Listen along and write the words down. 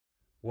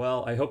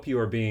Well, I hope you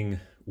are being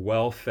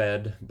well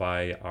fed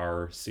by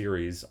our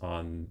series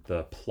on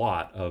the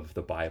plot of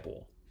the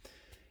Bible.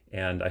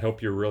 And I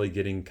hope you're really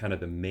getting kind of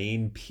the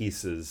main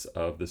pieces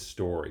of the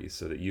story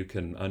so that you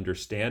can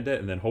understand it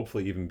and then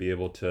hopefully even be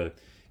able to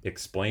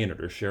explain it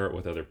or share it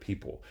with other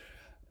people.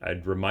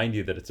 I'd remind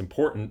you that it's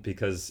important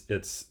because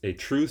it's a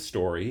true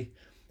story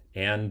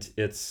and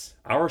it's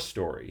our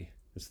story.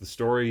 It's the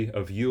story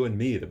of you and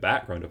me, the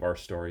background of our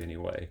story,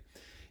 anyway.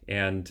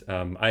 And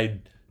I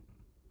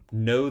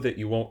know that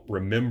you won't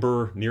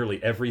remember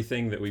nearly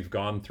everything that we've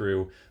gone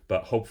through,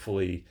 but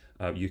hopefully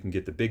you can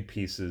get the big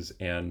pieces,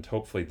 and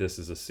hopefully this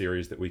is a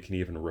series that we can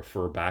even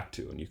refer back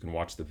to, and you can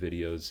watch the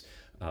videos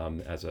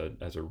as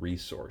a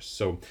resource.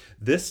 So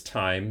this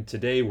time,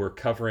 today, we're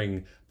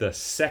covering the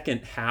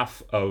second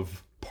half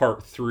of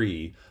part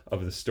 3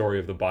 of the story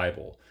of the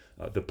Bible,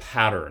 the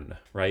pattern,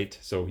 right?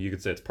 So you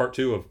could say it's part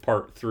 2 of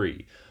part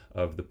 3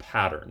 of the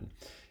pattern.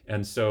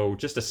 And so,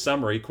 just a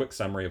summary, quick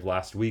summary of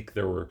last week,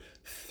 there were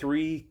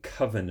 3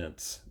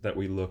 covenants that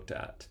we looked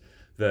at.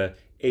 The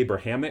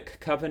Abrahamic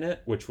covenant,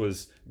 which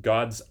was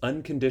God's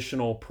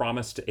unconditional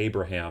promise to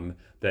Abraham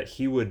that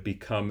he would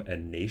become a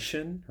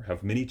nation or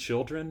have many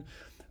children.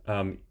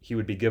 He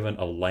would be given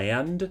a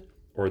land,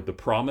 or the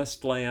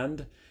promised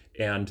land,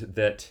 and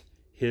that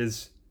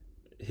his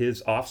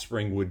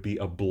offspring would be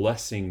a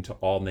blessing to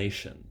all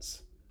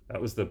nations.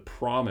 That was the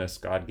promise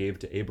God gave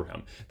to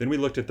Abraham. Then we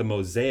looked at the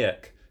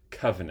Mosaic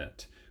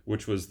covenant,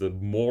 which was the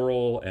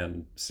moral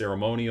and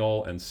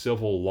ceremonial and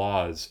civil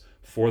laws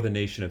for the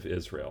nation of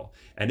Israel.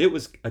 And it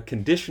was a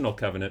conditional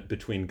covenant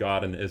between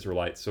God and the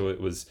Israelites. So it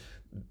was,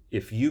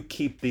 if you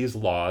keep these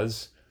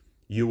laws,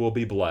 you will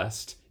be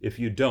blessed. If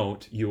you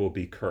don't, you will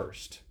be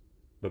cursed.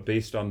 But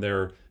based on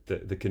the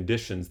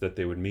conditions that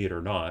they would meet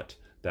or not,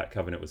 that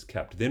covenant was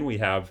kept. Then we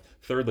have,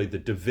 thirdly, the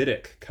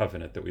Davidic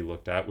covenant that we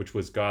looked at, which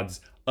was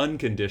God's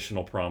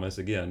unconditional promise,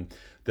 again,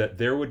 that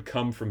there would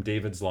come from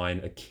David's line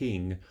a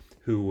king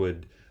who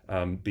would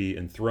be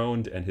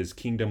enthroned and his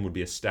kingdom would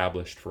be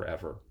established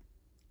forever.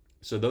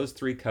 So those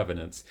 3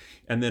 covenants.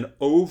 And then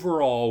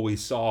overall, we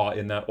saw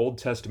in that Old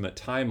Testament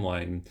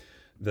timeline,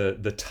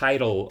 the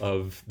title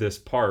of this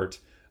part,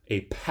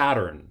 a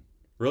pattern,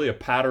 really a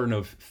pattern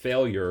of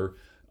failure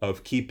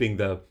of keeping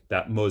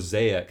that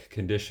Mosaic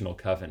conditional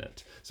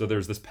covenant. So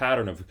there's this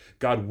pattern of,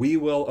 God, we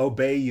will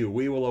obey you,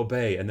 we will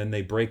obey, and then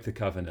they break the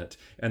covenant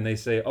and they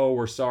say, oh,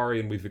 we're sorry,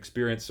 and we've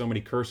experienced so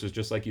many curses,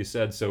 just like you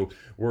said, so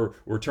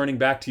we're turning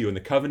back to you, and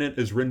the covenant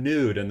is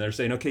renewed, and they're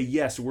saying, okay,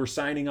 yes, we're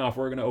signing off,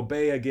 we're going to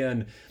obey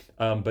again.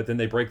 But then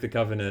they break the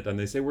covenant and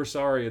they say, we're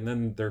sorry, and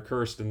then they're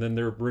cursed, and then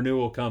their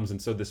renewal comes.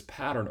 And so this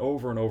pattern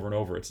over and over and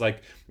over. It's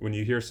like when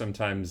you hear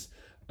sometimes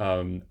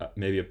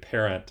maybe a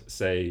parent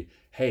say,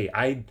 hey,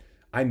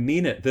 I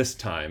mean it this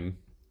time,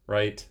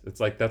 right? It's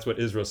like that's what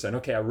Israel's saying.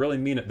 Okay, I really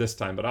mean it this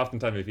time. But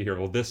oftentimes if you hear,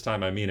 well, this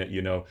time I mean it,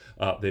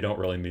 they don't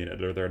really mean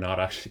it, or they're not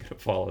actually going to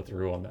follow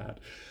through on that.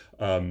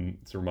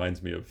 It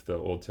reminds me of the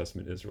Old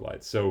Testament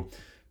Israelites. So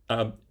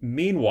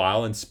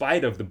meanwhile, in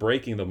spite of the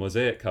breaking of the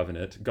Mosaic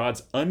covenant,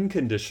 God's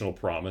unconditional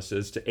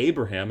promises to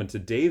Abraham and to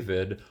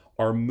David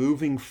are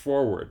moving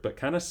forward, but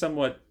kind of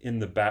somewhat in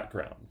the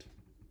background.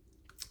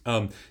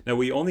 Now,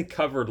 we only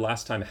covered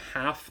last time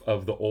half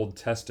of the Old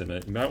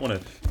Testament. You might want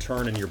to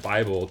turn in your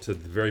Bible to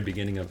the very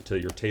beginning to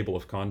your table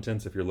of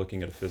contents if you're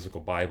looking at a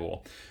physical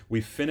Bible. We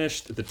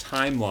finished the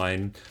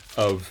timeline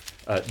of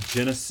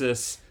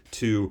Genesis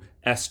to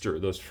Esther,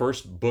 those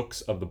first books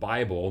of the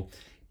Bible,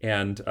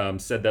 and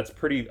said that's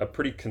a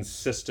pretty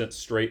consistent,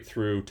 straight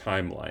through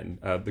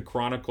timeline. The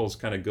Chronicles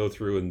kind of go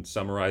through and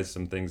summarize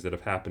some things that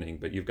are happening,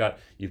 but you've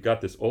got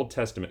this Old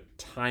Testament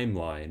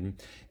timeline,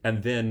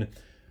 and then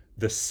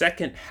the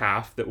second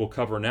half that we'll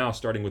cover now,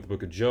 starting with the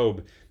book of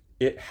Job,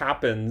 it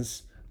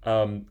happens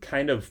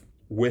kind of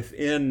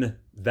within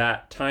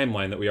that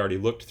timeline that we already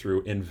looked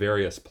through in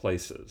various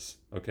places.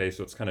 Okay,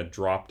 so it's kind of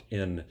dropped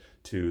in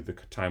to the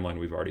timeline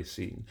we've already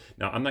seen.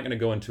 Now, I'm not going to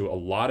go into a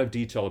lot of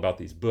detail about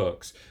these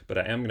books, but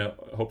I am going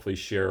to hopefully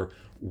share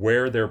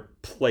where they're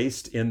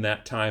placed in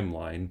that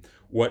timeline,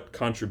 what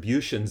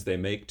contributions they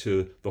make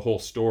to the whole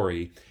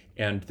story,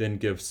 and then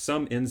give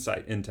some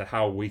insight into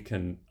how we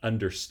can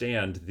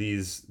understand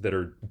these that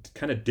are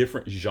kind of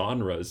different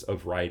genres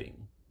of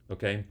writing.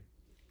 Okay?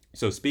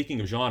 So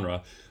speaking of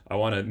genre, I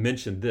want to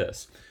mention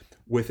this.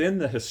 Within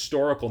the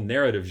historical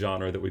narrative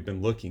genre that we've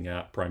been looking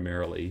at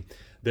primarily,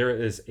 there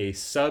is a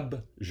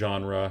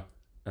subgenre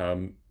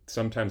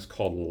sometimes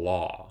called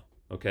law.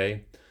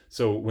 Okay?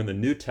 So when the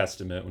New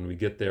Testament, when we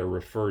get there,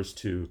 refers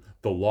to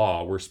the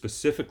law, we're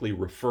specifically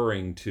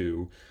referring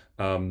to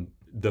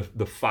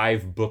the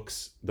 5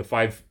 books, the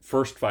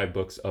first 5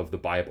 books of the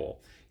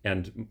Bible,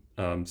 and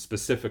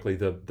specifically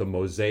the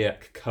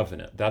Mosaic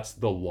covenant. That's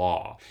the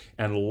law.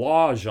 And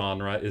law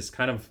genre is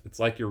it's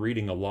like you're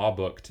reading a law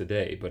book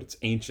today, but it's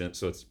ancient,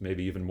 so it's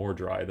maybe even more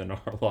dry than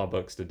our law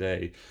books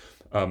today.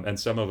 And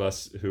some of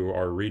us who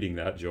are reading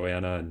that,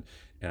 Joanna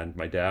and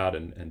my dad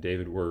and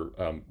David, were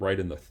right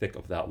in the thick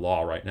of that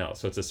law right now.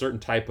 So it's a certain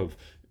type of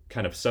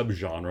kind of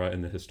subgenre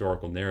in the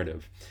historical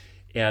narrative.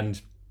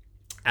 And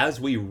as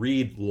we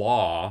read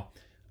law,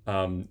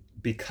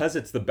 because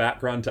it's the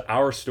background to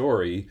our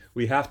story,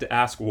 we have to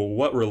ask, well,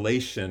 what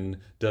relation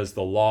does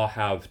the law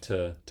have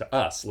to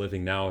us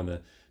living now in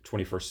the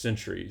 21st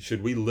century?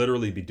 Should we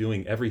literally be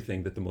doing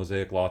everything that the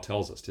Mosaic Law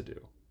tells us to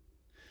do?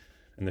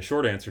 And the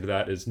short answer to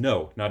that is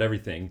no, not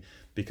everything,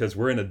 because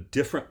we're in a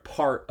different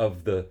part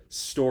of the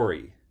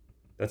story.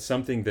 That's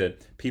something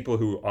that people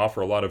who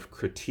offer a lot of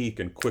critique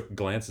and quick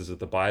glances at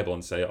the Bible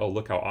and say, oh,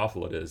 look how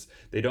awful it is,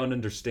 they don't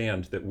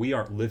understand that we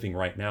aren't living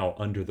right now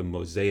under the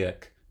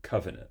Mosaic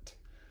covenant.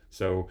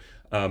 So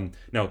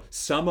now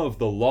some of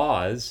the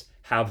laws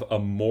have a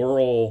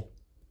moral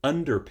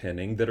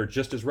underpinning that are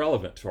just as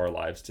relevant to our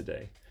lives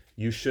today.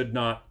 You should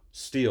not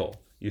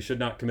steal. You should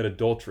not commit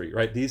adultery,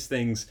 right? These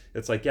things,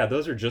 it's like, yeah,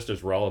 those are just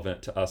as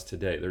relevant to us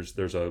today.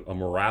 There's a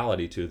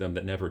morality to them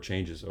that never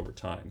changes over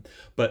time.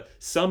 But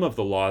some of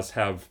the laws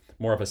have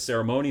more of a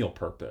ceremonial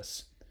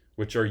purpose,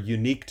 which are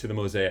unique to the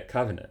Mosaic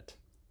covenant.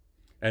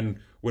 And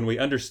when we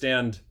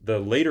understand the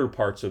later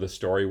parts of the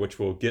story, which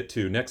we'll get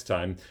to next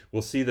time,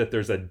 we'll see that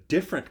there's a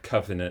different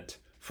covenant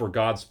for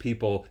God's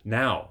people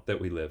now that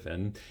we live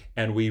in.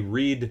 And we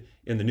read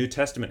in the New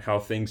Testament how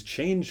things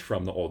change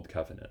from the Old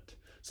Covenant.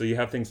 So you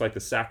have things like the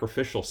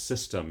sacrificial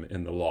system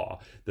in the law,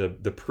 the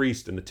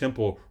priest and the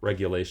temple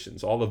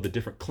regulations, all of the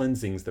different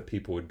cleansings that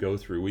people would go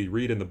through. We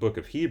read in the book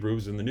of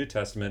Hebrews in the New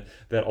Testament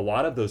that a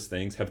lot of those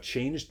things have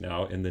changed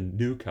now in the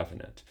New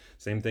Covenant.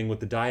 Same thing with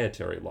the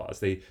dietary laws.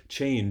 They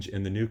change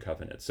in the New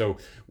Covenant. So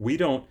we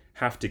don't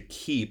have to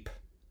keep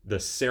the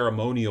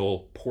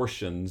ceremonial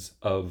portions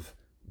of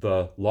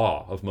the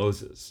law of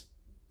Moses.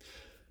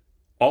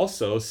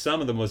 Also, some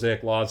of the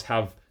Mosaic laws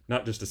have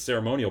not just a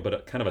ceremonial, but a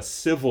kind of a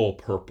civil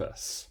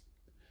purpose,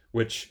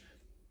 which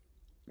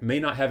may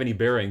not have any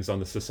bearings on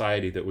the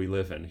society that we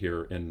live in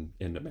here in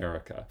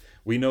America.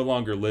 We no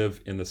longer live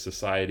in the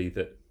society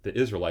that the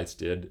Israelites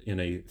did, in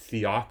a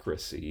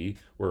theocracy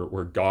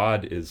where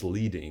God is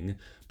leading,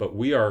 but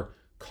we are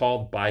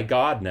called by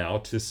God now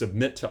to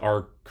submit to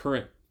our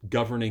current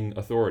governing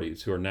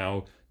authorities who are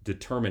now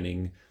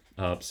determining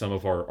some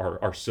of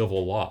our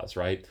civil laws,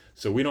 right?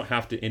 So we don't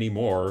have to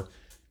anymore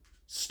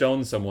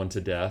stone someone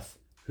to death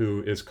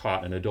who is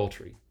caught in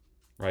adultery,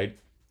 right?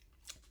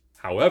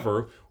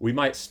 However, we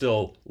might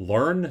still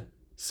learn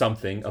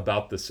something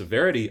about the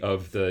severity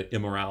of the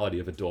immorality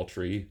of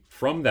adultery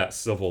from that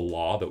civil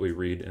law that we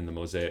read in the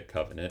Mosaic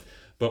covenant,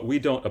 but we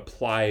don't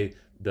apply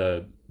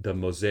the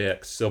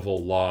Mosaic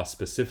civil law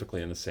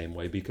specifically in the same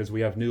way because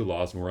we have new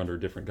laws and we're under a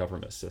different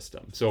government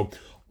system. So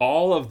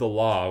all of the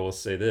law, I will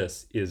say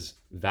this, is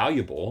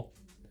valuable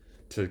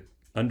to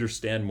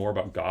understand more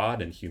about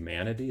God and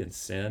humanity and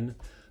sin,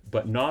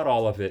 but not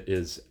all of it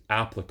is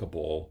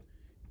applicable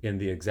in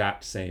the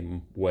exact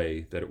same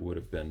way that it would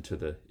have been to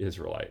the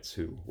Israelites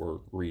who were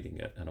reading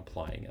it and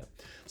applying it.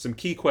 Some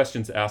key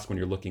questions to ask when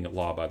you're looking at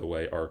law, by the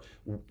way, are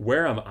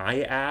where am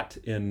I at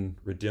in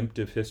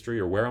redemptive history,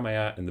 or where am I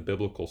at in the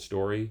biblical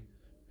story?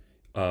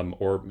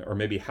 Or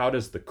maybe how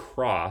does the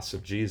cross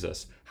of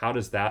Jesus, how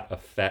does that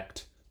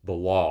affect the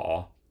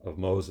law of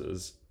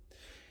Moses?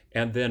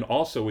 And then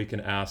also we can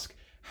ask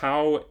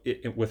how,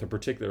 with a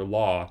particular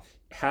law,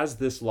 has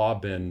this law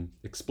been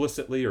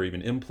explicitly or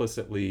even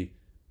implicitly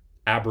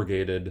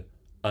abrogated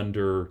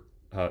under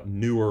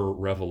newer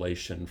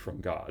revelation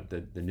from God,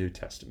 the New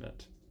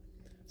Testament?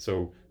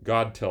 So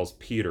God tells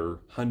Peter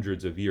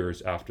hundreds of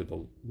years after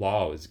the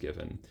law is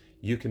given,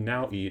 you can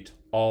now eat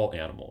all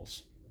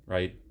animals,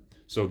 right?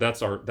 So that's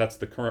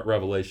the current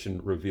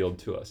revelation revealed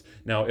to us.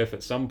 Now, if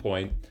at some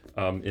point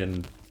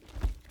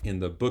in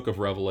the book of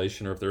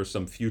Revelation, or if there's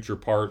some future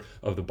part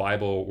of the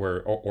Bible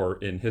where, or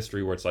in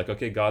history where it's like,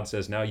 okay, God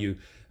says now you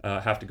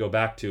have to go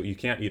back to, you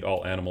can't eat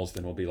all animals,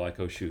 then we'll be like,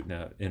 oh shoot,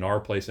 now in our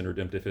place in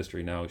redemptive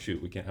history, now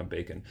shoot, we can't have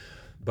bacon.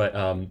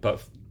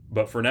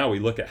 But for now, we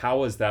look at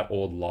how has that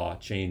old law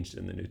changed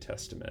in the New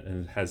Testament,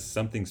 and has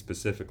something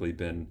specifically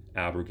been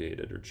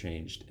abrogated or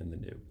changed in the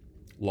new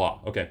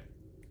law? Okay.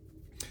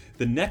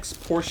 The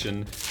next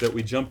portion that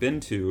we jump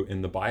into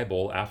in the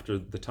Bible after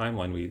the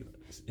timeline we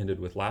ended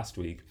with last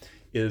week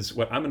is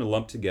what I'm going to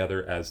lump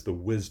together as the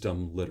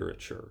wisdom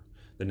literature.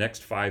 The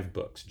next 5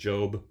 books: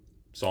 Job,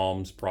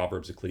 Psalms,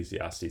 Proverbs,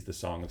 Ecclesiastes, the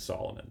Song of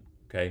Solomon.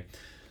 Okay.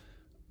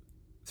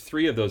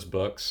 3 of those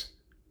books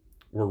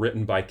were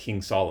written by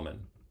King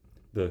Solomon,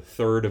 the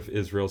third of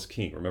Israel's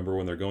king. Remember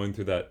when they're going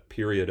through that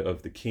period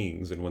of the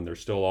kings and when they're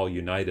still all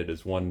united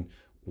as one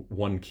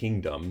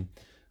kingdom,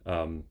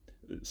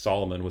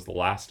 Solomon was the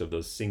last of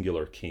those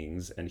singular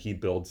kings, and he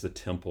builds the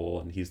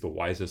temple, and he's the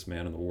wisest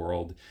man in the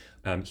world.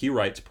 He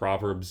writes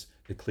Proverbs,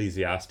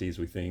 Ecclesiastes,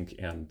 we think,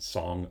 and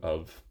Song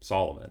of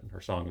Solomon, or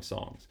Song of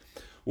Songs.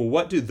 Well,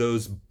 what do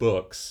those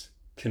books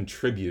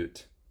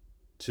contribute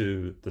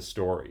to the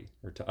story,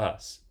 or to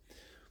us?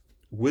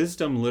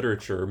 Wisdom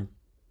literature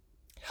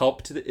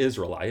helped the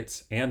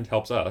Israelites, and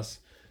helps us,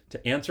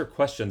 to answer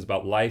questions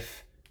about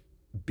life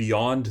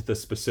beyond the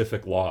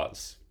specific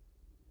laws.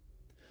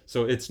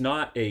 So it's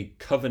not a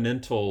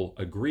covenantal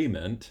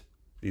agreement,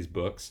 these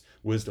books,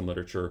 wisdom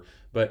literature,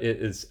 but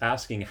it is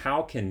asking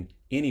how can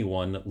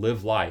anyone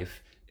live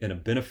life in a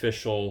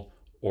beneficial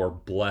or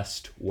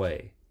blessed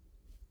way?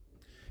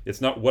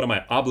 It's not what am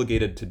I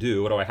obligated to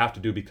do, what do I have to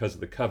do because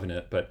of the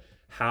covenant, but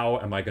how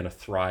am I going to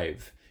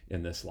thrive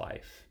in this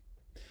life?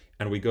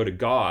 And we go to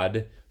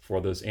God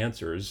for those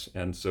answers,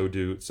 and so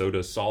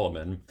does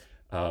Solomon,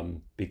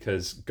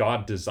 because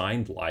God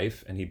designed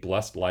life and he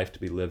blessed life to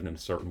be lived in a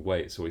certain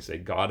way. So we say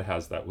God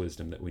has that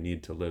wisdom that we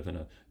need to live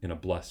in a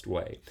blessed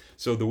way.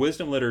 So the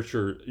wisdom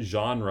literature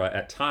genre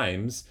at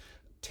times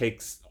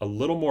takes a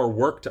little more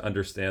work to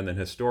understand than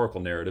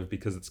historical narrative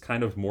because it's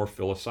kind of more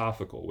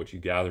philosophical, which you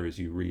gather as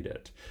you read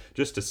it.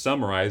 Just to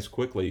summarize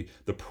quickly,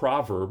 the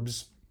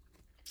Proverbs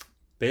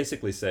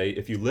basically say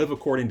if you live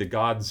according to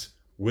God's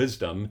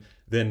wisdom,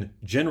 then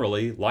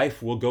generally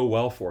life will go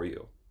well for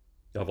you.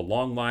 You'll have a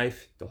long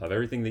life, you'll have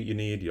everything that you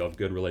need, you'll have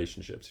good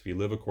relationships if you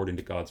live according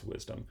to God's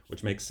wisdom,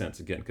 which makes sense,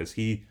 again, because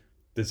he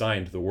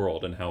designed the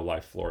world and how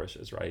life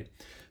flourishes, right?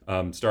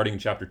 Starting in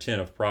chapter 10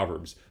 of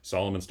Proverbs,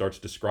 Solomon starts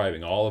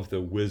describing all of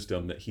the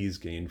wisdom that he's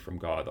gained from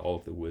God, all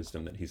of the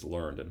wisdom that he's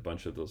learned, and a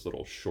bunch of those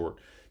little short,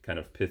 kind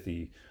of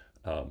pithy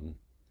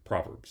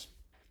Proverbs.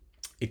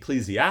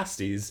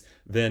 Ecclesiastes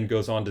then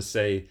goes on to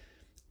say,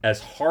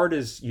 as hard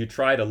as you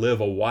try to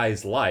live a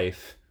wise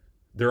life,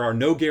 there are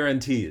no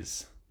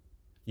guarantees.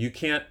 You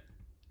can't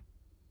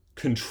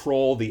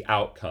control the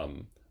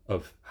outcome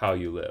of how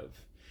you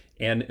live.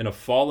 And in a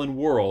fallen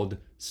world,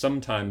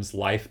 sometimes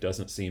life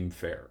doesn't seem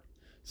fair.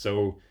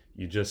 So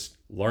you just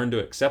learn to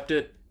accept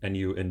it and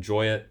you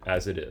enjoy it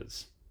as it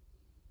is.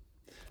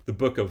 The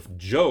book of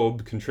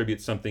Job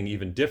contributes something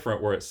even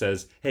different where it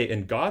says, hey,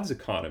 in God's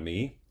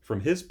economy,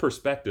 from his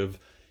perspective,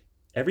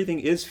 everything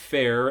is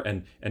fair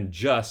and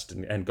just,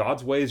 and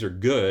God's ways are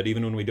good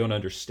even when we don't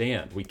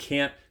understand. We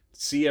can't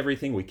see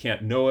everything, we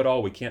can't know it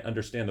all, we can't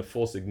understand the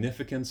full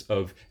significance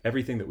of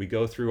everything that we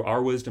go through.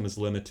 Our wisdom is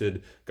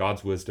limited,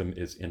 God's wisdom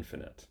is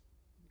infinite.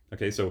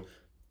 Okay, so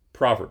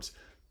Proverbs,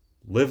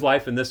 live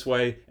life in this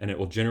way and it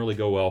will generally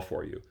go well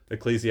for you.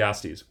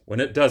 Ecclesiastes, when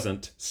it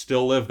doesn't,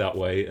 still live that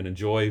way and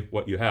enjoy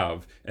what you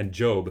have. And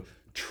Job,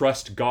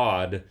 trust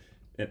God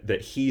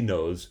that he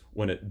knows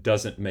when it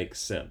doesn't make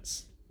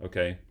sense.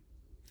 Okay?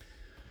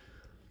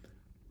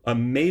 A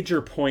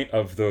major point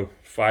of the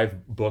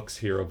 5 books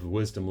here of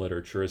wisdom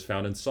literature is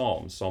found in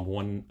Psalms, Psalm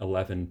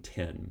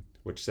 111:10,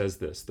 which says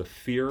this: the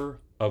fear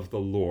of the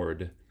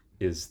Lord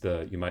is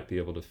you might be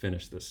able to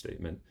finish this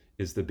statement,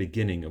 is the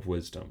beginning of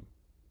wisdom.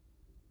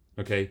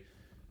 Okay?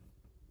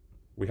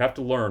 We have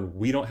to learn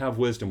we don't have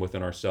wisdom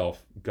within ourselves,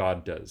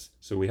 God does.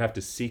 So we have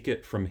to seek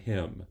it from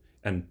him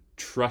and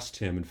trust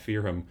him and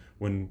fear him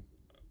when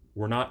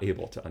we're not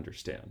able to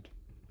understand.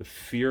 The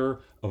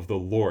fear of the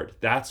Lord.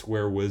 That's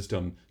where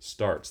wisdom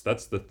starts.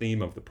 That's the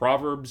theme of the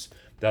Proverbs.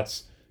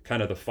 That's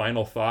kind of the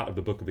final thought of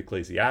the book of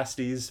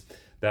Ecclesiastes.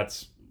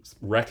 That's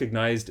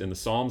recognized in the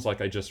Psalms,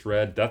 like I just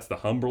read. That's the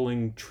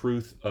humbling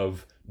truth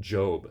of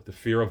Job. The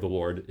fear of the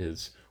Lord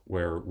is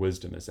where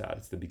wisdom is at.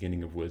 It's the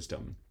beginning of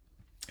wisdom.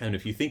 And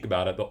if you think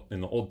about it,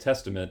 in the Old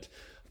Testament,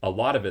 a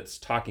lot of it's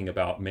talking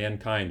about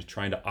mankind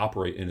trying to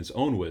operate in his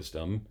own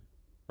wisdom,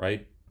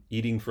 right?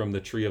 Eating from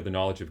the tree of the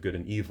knowledge of good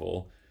and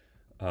evil,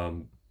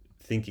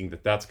 thinking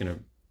that that's going to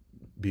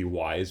be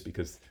wise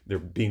because they're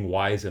being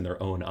wise in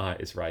their own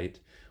eyes, right?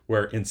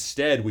 Where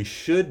instead we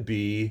should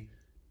be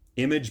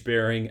image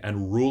bearing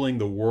and ruling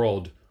the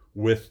world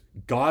with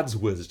God's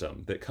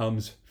wisdom that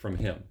comes from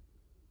him.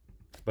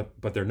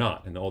 But they're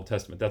not in the Old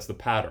Testament. That's the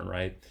pattern,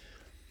 right?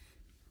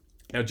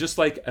 Now, just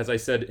like, as I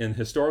said, in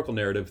historical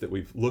narrative that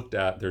we've looked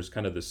at, there's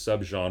kind of this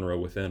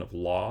subgenre within of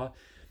law.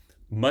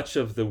 Much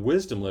of the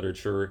wisdom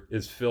literature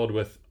is filled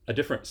with a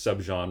different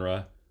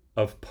subgenre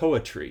of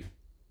poetry.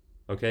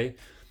 Okay?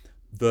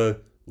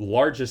 The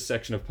largest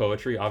section of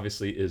poetry,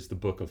 obviously, is the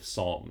book of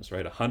Psalms,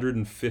 right?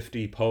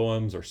 150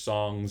 poems or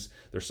songs.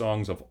 They're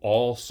songs of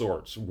all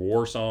sorts: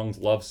 war songs,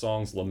 love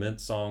songs, lament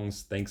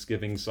songs,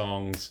 thanksgiving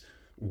songs,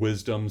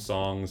 wisdom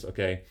songs.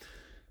 Okay?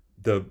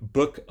 The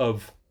book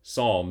of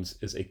Psalms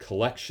is a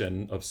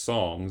collection of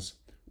songs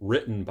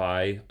written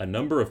by a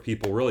number of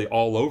people really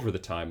all over the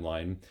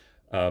timeline,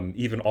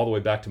 even all the way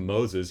back to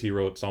Moses. He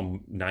wrote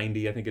Psalm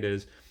 90, I think it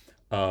is.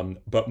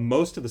 But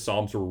most of the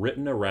Psalms were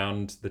written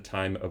around the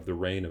time of the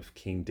reign of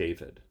King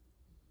David.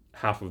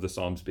 Half of the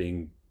Psalms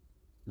being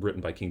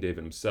written by King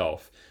David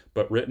himself,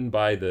 but written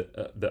by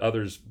the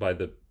others by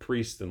the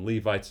priests and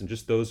Levites and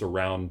just those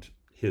around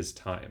his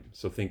time.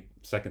 So think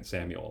 2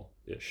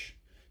 Samuel-ish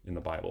in the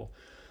Bible.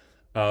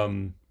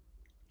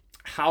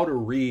 How to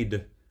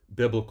read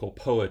biblical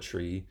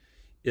poetry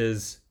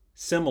is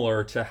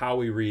similar to how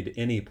we read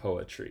any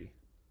poetry.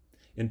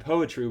 In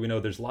poetry, we know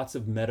there's lots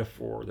of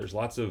metaphor, there's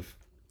lots of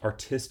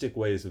artistic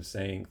ways of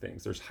saying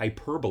things. There's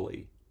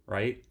hyperbole,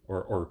 right?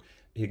 Or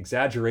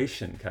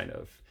exaggeration, kind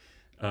of.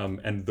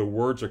 And the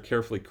words are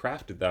carefully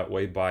crafted that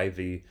way by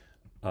the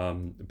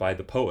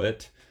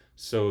poet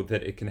so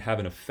that it can have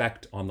an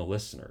effect on the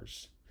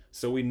listeners.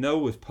 So we know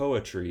with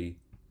poetry,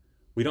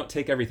 we don't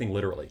take everything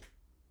literally,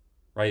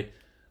 right?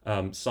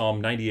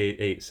 Psalm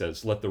 98:8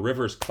 says, "Let the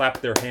rivers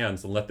clap their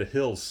hands and let the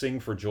hills sing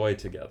for joy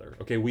together."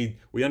 Okay, we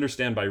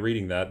understand by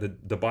reading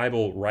that the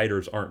Bible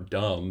writers aren't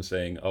dumb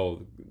saying,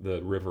 oh,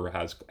 the river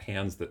has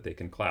hands that they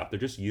can clap. They're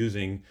just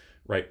using,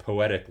 right,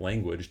 poetic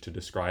language to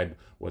describe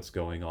what's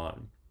going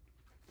on.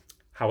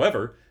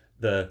 However,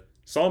 the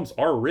Psalms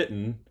are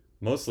written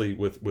mostly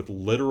with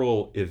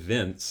literal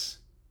events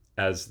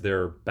as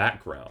their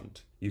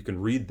background. You can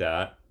read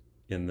that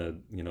in the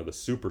the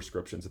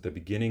superscriptions at the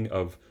beginning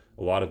of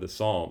a lot of the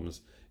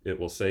Psalms. It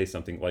will say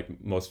something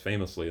like, most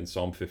famously in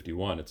Psalm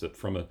 51, it's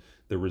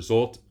the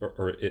result,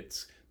 or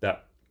it's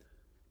that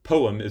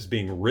poem is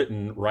being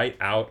written right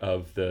out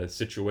of the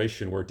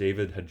situation where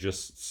David had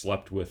just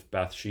slept with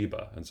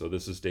Bathsheba. And so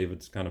this is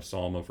David's kind of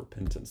psalm of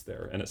repentance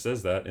there. And it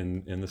says that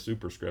in the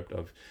superscript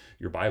of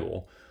your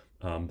Bible,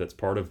 that's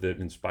part of the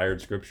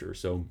inspired scripture.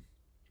 So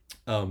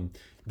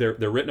they're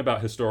written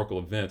about historical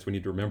events. We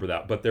need to remember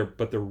that, but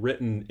they're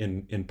written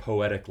in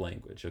poetic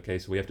language. Okay,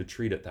 so we have to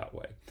treat it that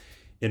way.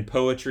 In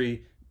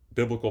poetry,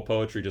 biblical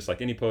poetry, just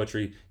like any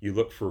poetry, you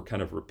look for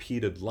kind of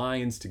repeated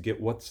lines to get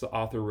what's the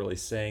author really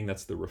saying.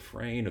 That's the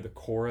refrain or the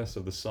chorus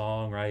of the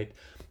song, right?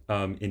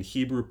 In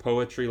Hebrew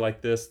poetry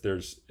like this,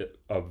 there's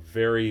a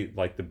very,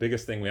 like, the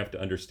biggest thing we have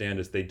to understand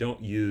is they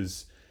don't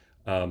use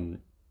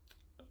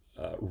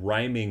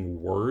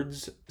rhyming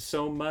words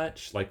so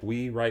much. Like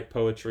we write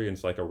poetry and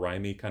it's like a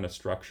rhymey kind of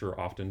structure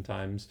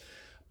oftentimes.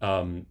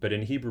 But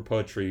in Hebrew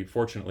poetry,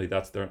 fortunately,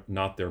 that's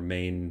not their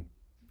main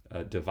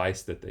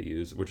device that they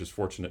use, which is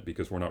fortunate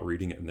because we're not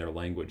reading it in their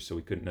language, so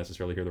we couldn't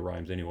necessarily hear the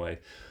rhymes anyway.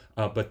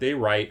 But they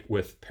write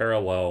with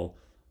parallel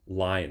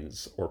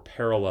lines or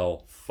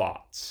parallel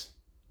thoughts,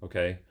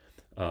 okay?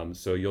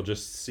 So you'll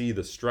just see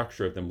the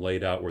structure of them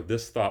laid out where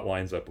this thought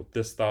lines up with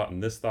this thought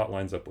and this thought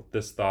lines up with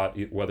this thought,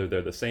 whether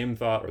they're the same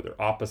thought or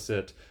they're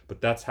opposite, but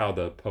that's how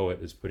the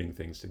poet is putting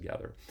things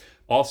together.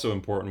 Also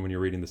important when you're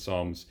reading the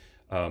Psalms,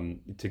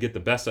 to get the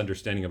best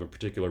understanding of a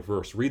particular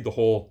verse, read the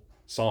whole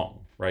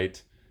song,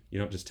 right? You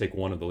don't just take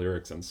one of the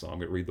lyrics in the song,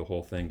 but read the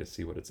whole thing to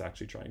see what it's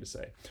actually trying to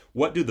say.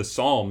 What do the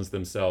Psalms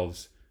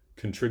themselves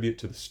contribute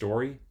to the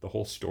story, the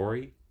whole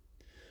story?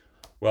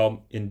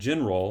 Well, in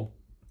general,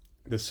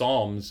 the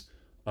Psalms,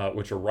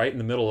 which are right in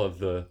the middle of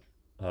the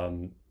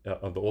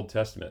Old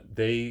Testament,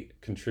 they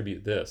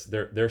contribute this.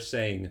 They're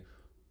saying,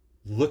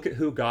 look at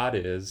who God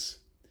is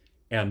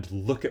and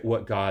look at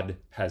what God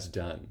has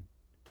done.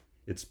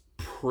 It's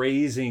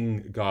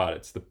praising God.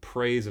 It's the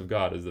praise of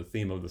God is the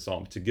theme of the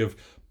psalm, to give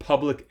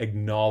public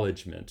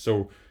acknowledgement.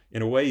 So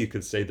in a way you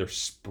could say they're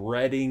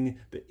spreading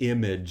the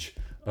image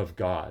of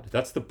God.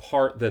 That's the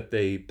part that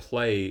they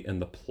play in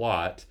the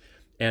plot,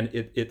 and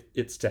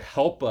it's to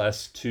help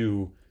us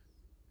to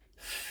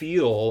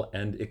feel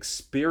and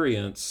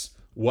experience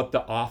what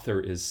the author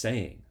is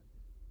saying.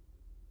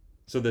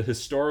 So the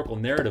historical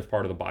narrative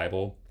part of the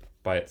Bible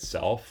by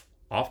itself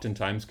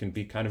oftentimes can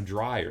be kind of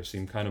dry or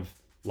seem kind of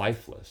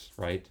lifeless,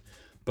 right?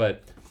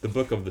 But the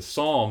book of the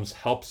Psalms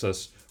helps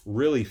us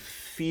really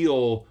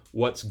feel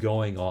what's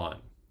going on.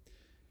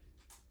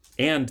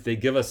 And they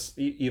give us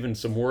even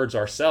some words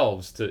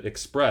ourselves to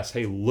express,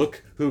 hey,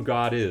 look who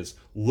God is.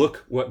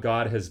 Look what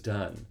God has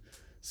done.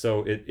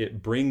 So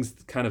it brings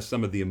kind of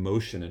some of the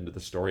emotion into the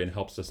story and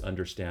helps us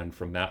understand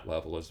from that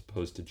level as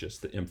opposed to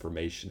just the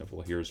information of,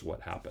 well, here's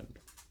what happened.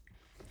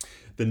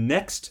 The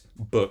next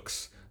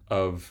books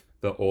of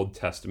the Old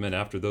Testament,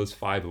 after those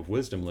 5 of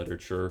wisdom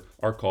literature,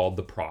 are called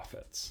the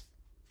prophets.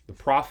 The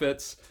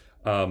prophets,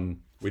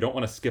 we don't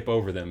want to skip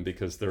over them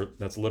because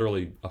that's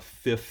literally a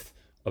fifth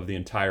of the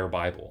entire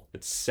Bible.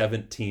 It's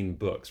 17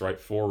 books, right?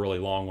 4 really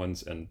long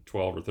ones and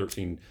 12 or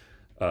 13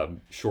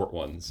 short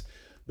ones.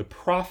 The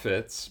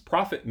prophets,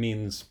 prophet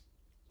means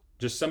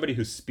just somebody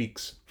who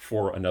speaks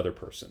for another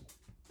person.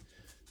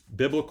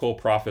 Biblical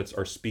prophets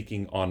are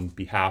speaking on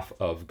behalf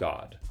of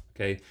God,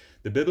 okay?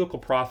 The biblical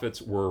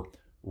prophets were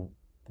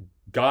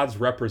God's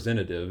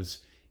representatives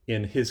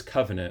in his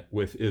covenant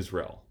with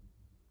Israel.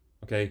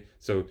 Okay,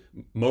 so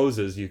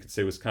Moses, you could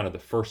say, was kind of the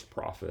first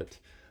prophet,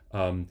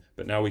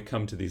 but now we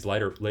come to these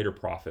later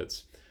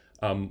prophets.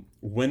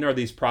 When are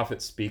these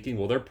prophets speaking?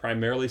 Well, they're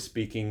primarily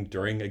speaking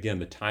during, again,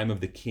 the time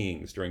of the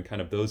kings, during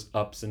kind of those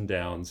ups and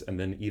downs, and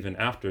then even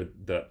after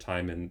that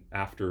time and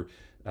after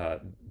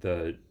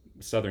the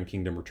southern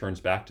kingdom returns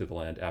back to the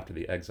land after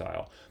the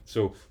exile.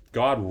 So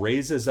God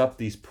raises up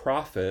these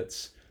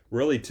prophets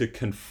really to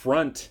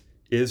confront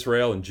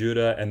Israel and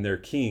Judah and their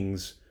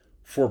kings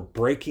for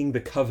breaking the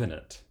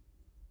covenant.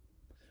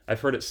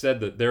 I've heard it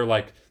said that they're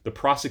like the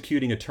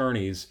prosecuting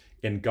attorneys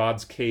in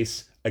God's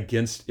case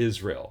against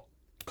Israel,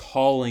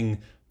 calling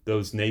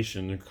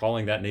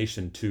that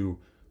nation to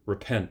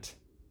repent.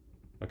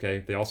 Okay,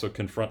 they also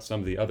confront some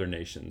of the other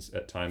nations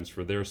at times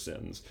for their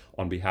sins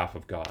on behalf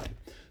of God.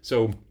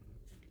 So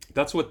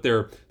that's what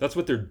they're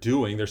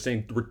doing. They're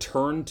saying,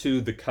 return to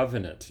the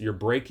covenant. You're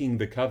breaking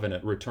the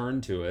covenant.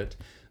 Return to it.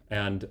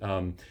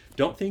 And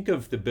don't think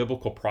of the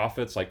biblical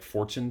prophets like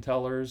fortune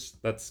tellers.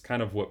 That's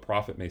kind of what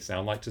prophet may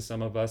sound like to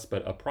some of us.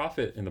 But a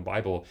prophet in the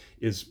Bible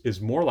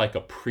is more like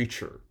a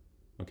preacher.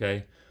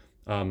 Okay,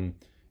 and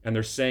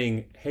they're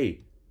saying,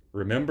 hey,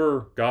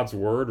 remember God's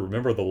word.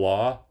 Remember the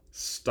law.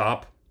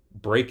 Stop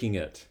breaking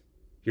it.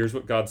 Here's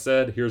what God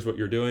said. Here's what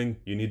you're doing.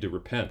 You need to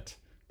repent.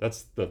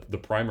 That's the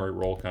primary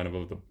role kind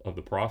of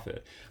the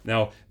prophet.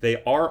 Now,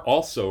 they are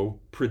also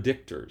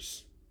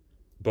predictors,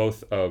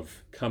 both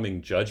of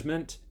coming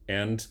judgment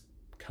and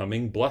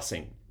coming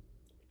blessing.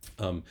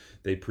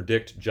 They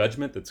predict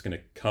judgment that's going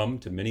to come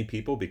to many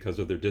people because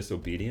of their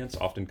disobedience.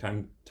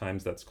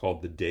 Oftentimes that's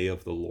called the day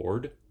of the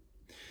Lord.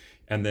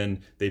 And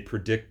then they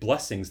predict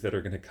blessings that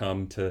are going to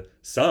come to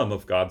some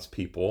of God's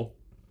people,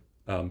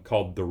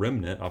 called the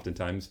remnant,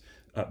 oftentimes,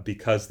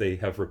 because they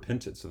have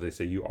repented. So they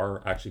say you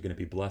are actually going to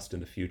be blessed in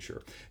the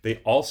future. They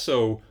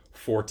also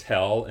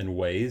foretell in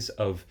ways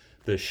of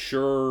the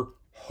sure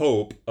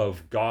hope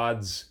of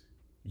God's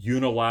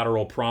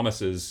unilateral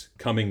promises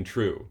coming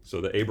true.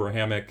 So the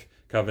Abrahamic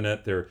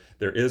covenant, there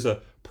is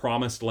a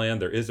promised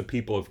land, there is a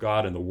people of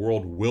God, and the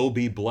world will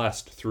be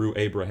blessed through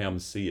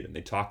Abraham's seed. And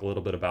they talk a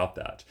little bit about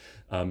that.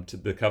 To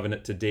the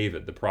covenant to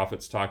David, the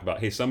prophets talk about,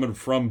 hey, someone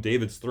from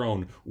David's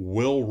throne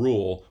will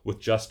rule with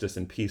justice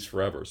and peace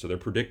forever. So they're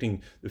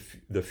predicting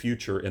the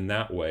future in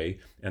that way,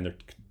 and they're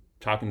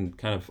talking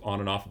kind of on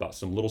and off about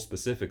some little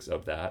specifics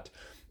of that.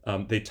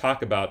 They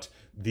talk about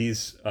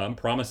these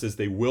promises,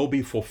 they will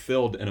be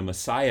fulfilled in a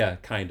Messiah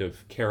kind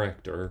of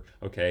character,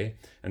 okay?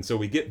 And so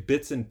we get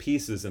bits and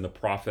pieces in the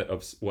prophet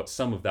of what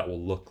some of that will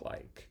look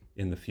like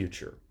in the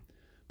future.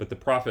 But the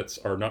prophets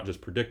are not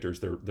just predictors,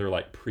 they're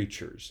like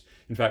preachers.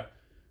 In fact,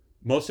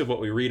 most of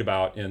what we read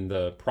about in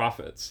the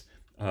prophets,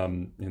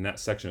 in that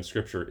section of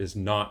scripture, is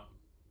not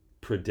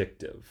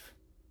predictive,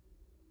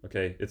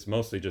 okay? It's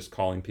mostly just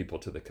calling people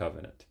to the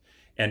covenant.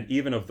 And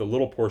even of the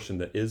little portion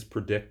that is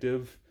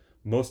predictive,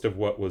 most of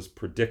what was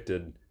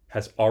predicted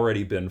has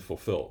already been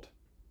fulfilled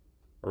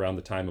around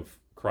the time of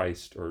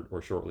Christ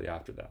or shortly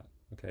after that,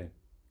 okay?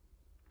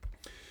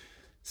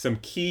 Some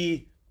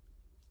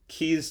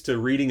keys to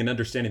reading and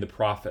understanding the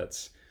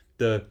prophets.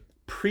 The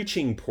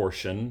preaching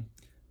portion,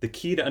 the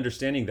key to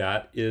understanding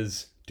that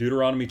is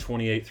Deuteronomy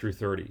 28 through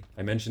 30.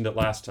 I mentioned it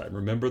last time.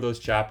 Remember those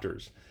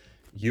chapters.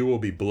 You will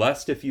be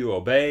blessed if you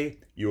obey.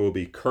 You will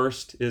be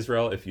cursed,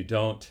 Israel, if you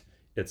don't.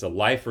 It's a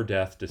life or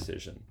death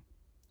decision.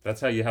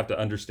 That's how you have to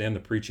understand the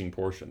preaching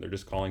portion. They're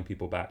just calling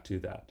people back to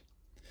that.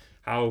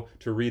 How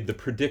to read the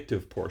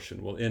predictive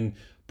portion. Well, in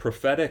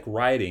prophetic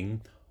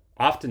writing,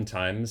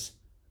 oftentimes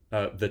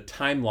the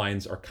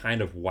timelines are kind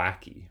of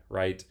wacky,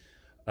 right?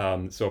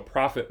 So a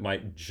prophet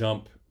might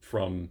jump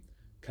from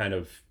kind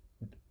of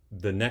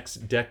the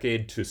next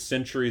decade to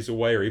centuries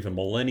away or even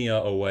millennia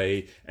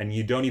away, and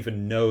you don't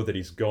even know that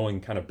he's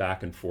going kind of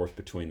back and forth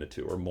between the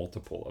two or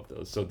multiple of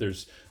those. So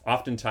there's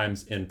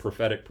oftentimes in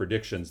prophetic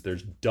predictions,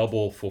 there's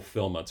double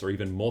fulfillments or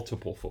even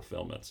multiple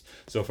fulfillments.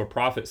 So if a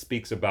prophet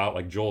speaks about,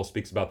 like Joel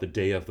speaks about the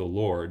day of the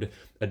Lord,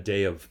 a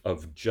day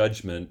of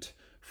judgment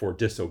for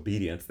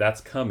disobedience,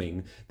 that's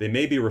coming. They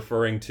may be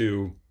referring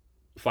to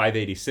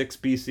 586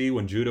 BC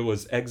when Judah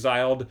was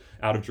exiled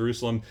out of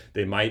Jerusalem.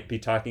 They might be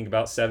talking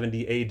about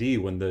 70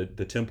 AD when the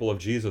temple of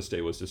Jesus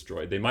Day was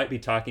destroyed. They might be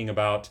talking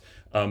about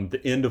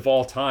the end of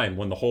all time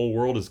when the whole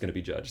world is going to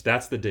be judged.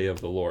 That's the day of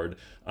the Lord.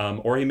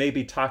 Or he may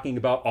be talking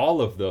about all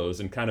of those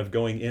and kind of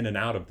going in and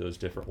out of those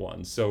different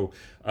ones. So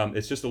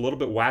it's just a little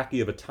bit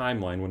wacky of a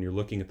timeline when you're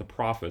looking at the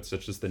prophets.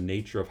 That's just the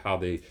nature of how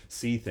they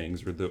see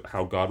things or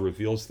how God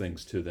reveals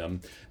things to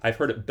them. I've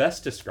heard it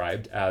best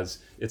described as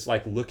it's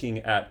like looking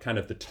at kind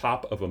of the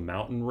top of a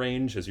mountain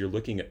range as you're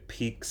looking at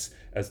peaks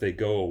as they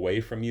go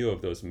away from you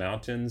of those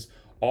mountains.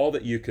 All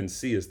that you can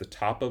see is the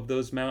top of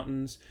those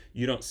mountains.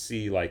 You don't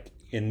see like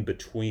in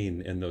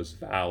between in those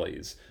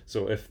valleys.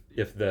 So if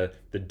the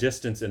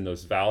distance in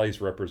those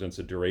valleys represents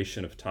a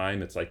duration of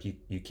time, it's like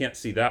you can't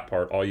see that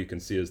part. All you can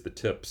see is the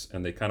tips,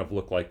 and they kind of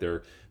look like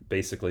they're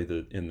basically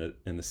in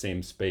the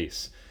same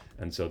space.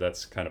 And so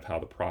that's kind of how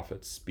the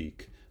prophets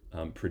speak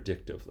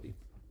predictively.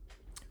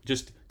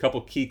 Just a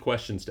couple key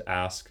questions to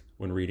ask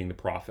when reading the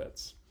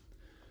prophets.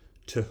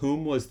 To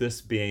whom was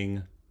this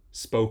being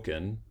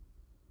spoken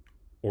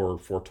or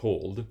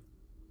foretold?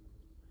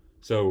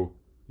 So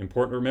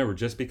important to remember,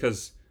 just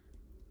because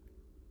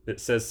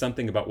it says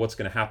something about what's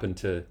going to happen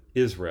to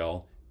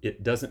Israel,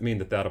 it doesn't mean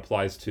that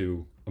applies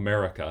to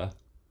America.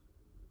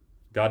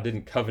 God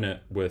didn't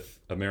covenant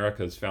with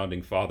America's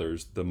founding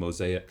fathers, the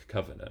Mosaic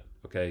covenant,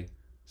 okay?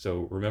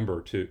 So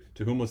remember, to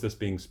whom was this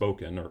being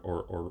spoken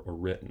or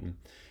written?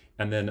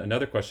 And then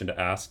another question to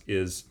ask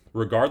is,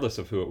 regardless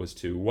of who it was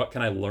to, what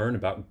can I learn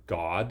about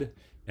God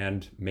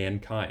and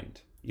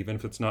mankind? Even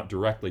if it's not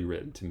directly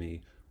written to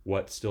me,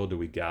 what still do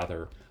we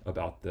gather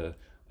about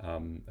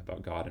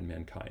God and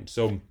mankind?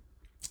 So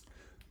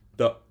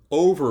the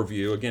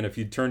overview, again, if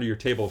you turn to your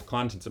table of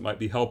contents, it might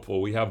be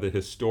helpful. We have the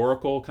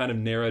historical kind of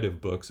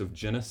narrative books of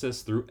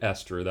Genesis through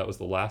Esther. That was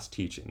the last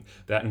teaching.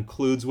 That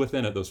includes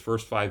within it those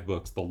first 5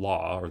 books, the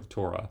law or the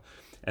Torah.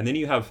 And then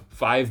you have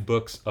 5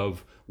 books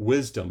of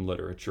wisdom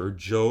literature,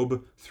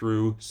 Job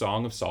through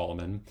Song of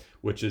Solomon,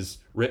 which is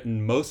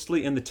written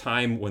mostly in the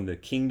time when the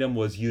kingdom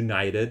was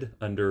united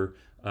under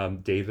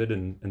David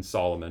and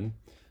Solomon.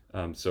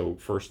 So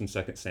 1st and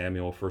 2nd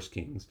Samuel, 1st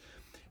Kings.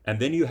 And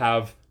then you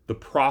have the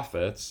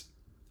prophets,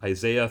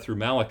 Isaiah through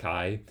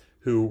Malachi,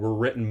 who were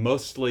written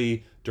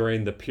mostly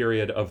during the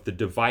period of the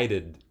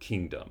divided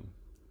kingdom.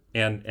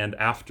 and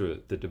after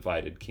the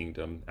divided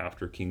kingdom,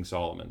 after King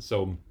Solomon.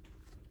 So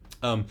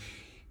um,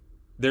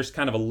 there's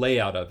kind of a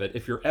layout of it.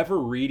 If you're ever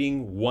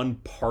reading one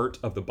part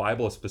of the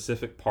Bible, a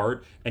specific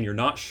part, and you're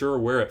not sure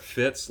where it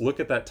fits, look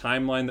at that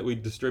timeline that we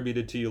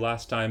distributed to you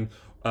last time,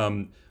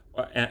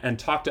 and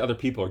talk to other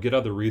people or get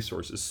other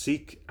resources.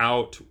 Seek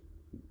out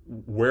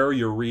where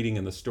you're reading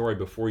in the story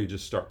before you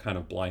just start kind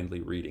of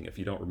blindly reading if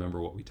you don't remember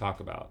what we talk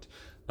about.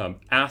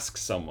 Ask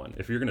someone.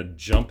 If you're going to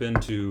jump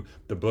into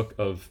the book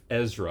of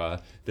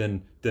Ezra,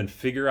 then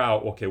figure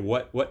out, okay,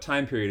 what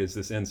time period is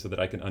this in so that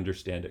I can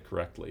understand it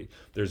correctly.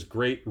 There's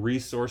great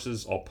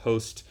resources I'll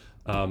post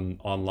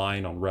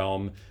online on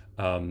Realm,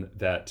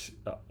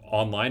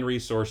 online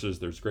resources.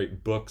 There's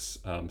great books,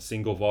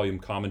 single volume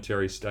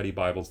commentary study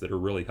Bibles that are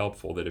really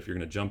helpful, that if you're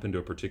going to jump into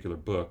a particular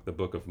book, the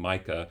book of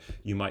Micah,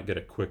 you might get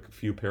a quick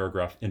few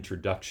paragraph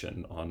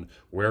introduction on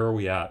where are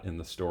we at in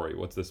the story,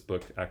 what's this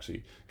book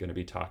actually going to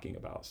be talking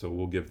about. So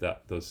we'll give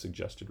those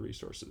suggested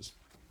resources.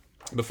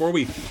 Before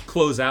we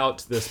close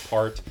out this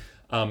part,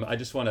 I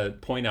just want to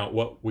point out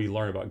what we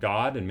learn about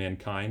God and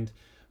mankind.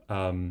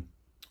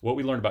 What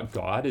we learn about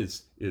God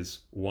is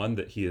one,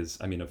 that he is,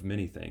 of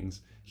many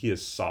things, he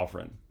is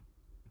sovereign.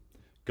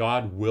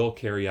 God will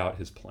carry out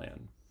his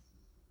plan.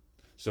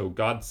 So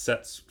God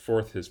sets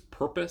forth his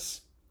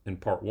purpose in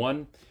part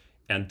 1,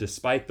 and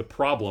despite the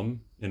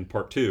problem in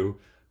part 2,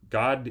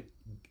 God,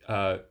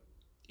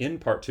 in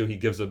part 2, he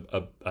gives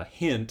a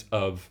hint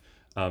of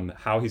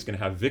how he's going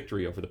to have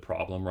victory over the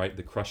problem, right?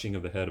 The crushing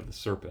of the head of the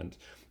serpent.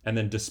 And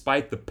then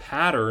despite the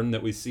pattern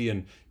that we see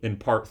in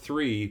part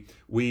 3,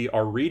 we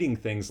are reading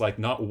things like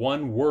not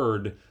one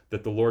word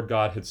that the Lord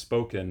God had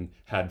spoken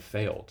had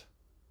failed.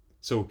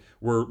 So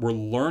we're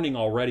learning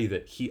already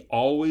that he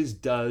always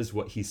does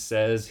what he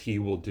says he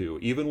will do.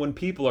 Even when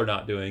people are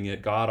not doing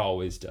it, God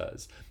always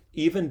does.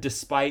 Even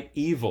despite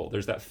evil.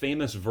 There's that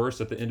famous verse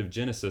at the end of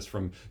Genesis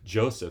from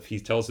Joseph. He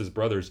tells his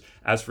brothers,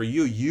 as for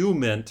you, you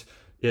meant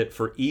it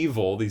for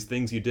evil, these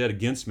things you did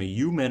against me,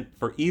 you meant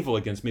for evil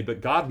against me,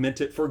 but God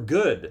meant it for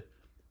good,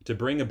 to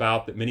bring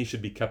about that many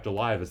should be kept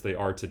alive as they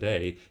are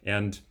today,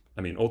 and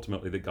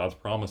ultimately that God's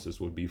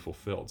promises would be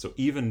fulfilled. So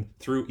even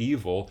through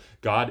evil,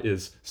 God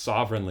is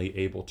sovereignly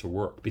able to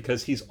work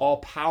because he's all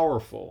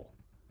powerful.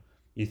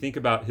 You think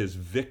about his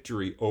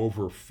victory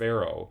over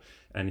Pharaoh,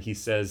 and he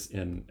says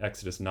in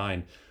Exodus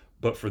 9,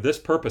 but for this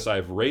purpose I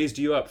have raised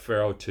you up,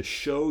 Pharaoh, to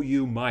show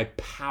you my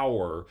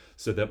power,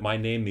 so that my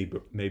name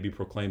may be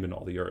proclaimed in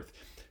all the earth.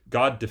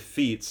 God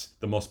defeats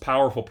the most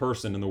powerful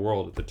person in the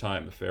world at the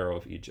time, the Pharaoh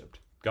of Egypt.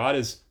 God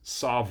is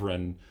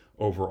sovereign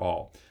over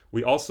all.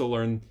 We also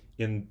learn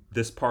in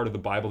this part of the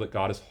Bible that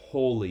God is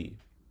holy.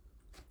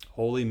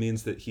 Holy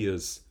means that he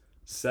is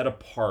set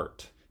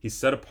apart. He's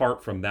set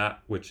apart from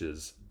that which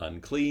is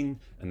unclean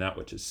and that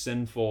which is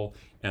sinful.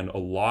 And a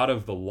lot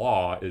of the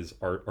law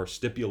are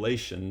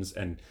stipulations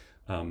and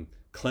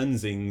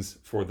cleansings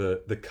for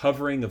the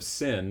covering of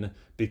sin,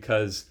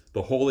 because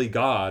the holy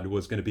God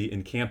was going to be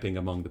encamping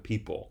among the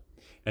people.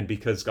 And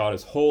because God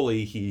is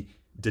holy, he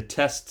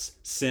detests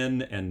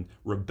sin and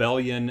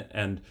rebellion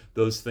and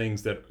those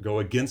things that go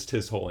against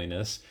his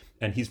holiness.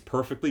 And he's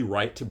perfectly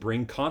right to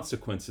bring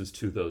consequences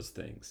to those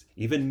things,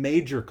 even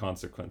major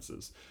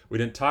consequences. We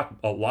didn't talk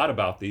a lot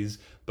about these,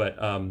 but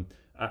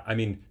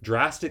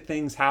drastic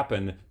things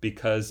happen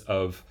because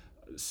of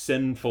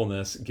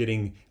sinfulness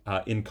getting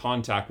in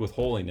contact with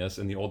holiness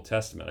in the Old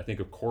Testament. I think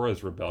of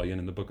Korah's rebellion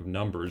in the book of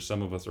Numbers.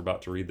 Some of us are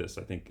about to read this,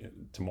 I think,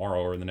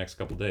 tomorrow or in the next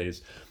couple of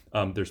days.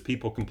 There's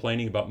people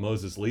complaining about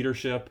Moses'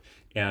 leadership,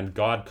 and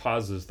God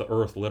causes the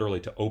earth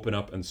literally to open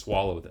up and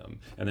swallow them.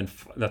 And then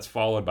that's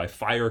followed by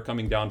fire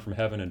coming down from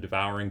heaven and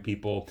devouring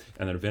people.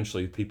 And then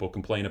eventually people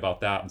complain about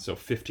that. And so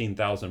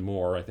 15,000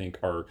 more, I think,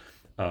 are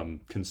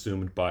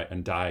consumed by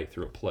and die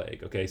through a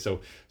plague. Okay, so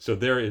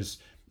there is,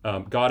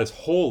 God is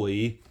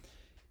holy,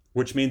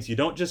 which means you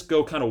don't just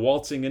go kind of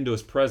waltzing into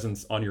his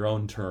presence on your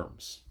own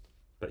terms,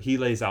 but he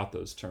lays out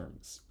those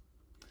terms.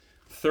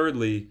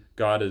 Thirdly,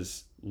 God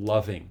is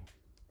loving.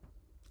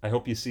 I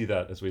hope you see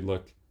that as we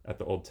look at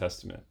the Old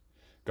Testament.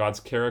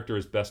 God's character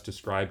is best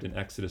described in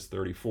Exodus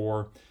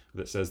 34,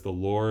 that says, the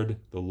Lord,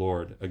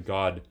 a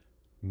God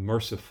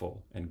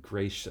merciful and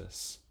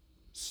gracious,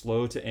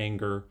 slow to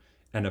anger,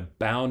 and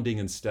abounding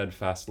in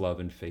steadfast love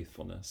and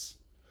faithfulness,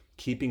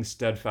 keeping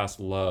steadfast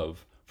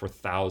love for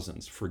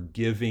thousands,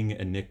 forgiving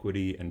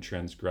iniquity and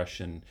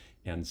transgression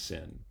and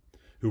sin,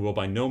 who will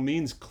by no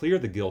means clear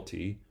the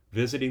guilty,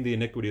 visiting the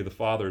iniquity of the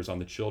fathers on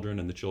the children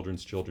and the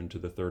children's children to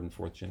the third and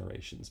fourth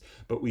generations.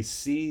 But we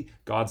see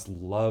God's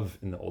love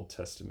in the Old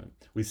Testament.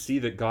 We see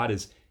that God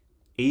is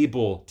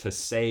able to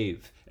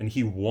save, and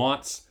he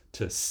wants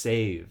to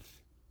save.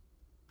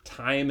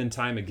 Time and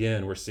time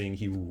again, we're seeing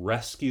he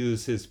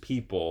rescues his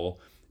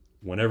people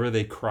whenever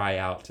they cry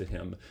out to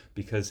him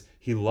because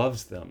he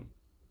loves them.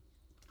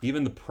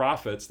 Even the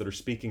prophets that are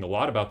speaking a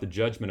lot about the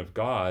judgment of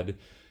God,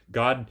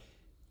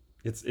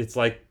 it's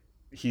like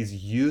he's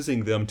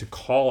using them to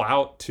call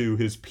out to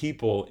his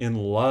people in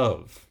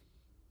love.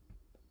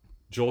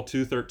 Joel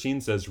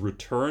 2:13 says,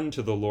 return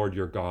to the Lord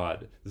your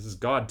God. This is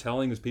God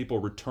telling his people,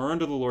 return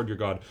to the Lord your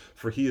God,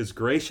 for he is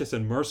gracious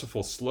and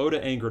merciful, slow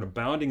to anger and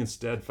abounding in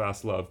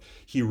steadfast love.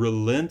 He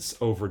relents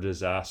over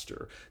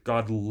disaster.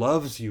 God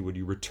loves you when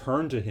you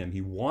return to him.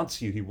 He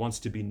wants you. He wants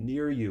to be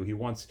near you. He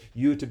wants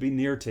you to be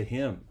near to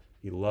him.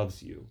 He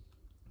loves you.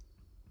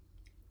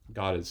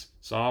 God is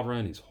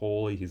sovereign. He's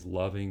holy. He's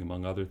loving,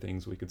 among other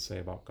things we could say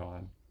about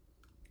God.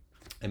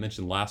 I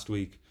mentioned last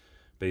week,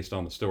 based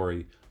on the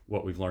story,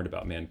 what we've learned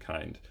about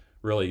mankind.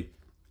 Really,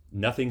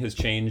 nothing has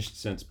changed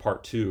since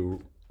part 2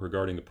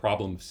 regarding the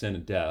problem of sin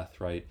and death,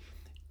 right?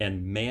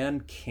 And man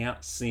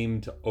can't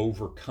seem to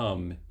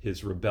overcome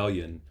his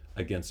rebellion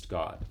against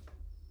God.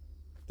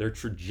 Their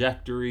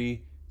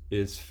trajectory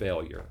is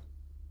failure.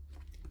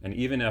 And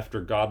even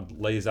after God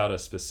lays out a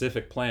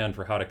specific plan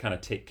for how to kind of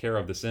take care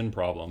of the sin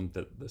problem,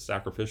 the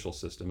sacrificial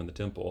system in the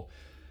temple,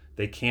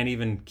 they can't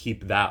even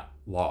keep that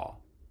law.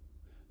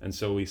 And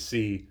so we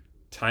see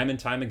time and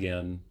time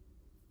again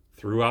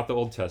throughout the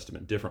Old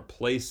Testament, different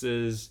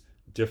places,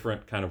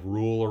 different kind of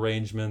rule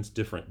arrangements,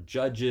 different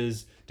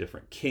judges,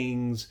 different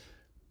kings,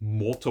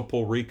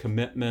 multiple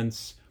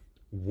recommitments,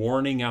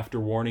 warning after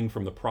warning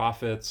from the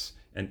prophets,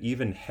 and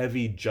even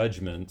heavy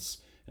judgments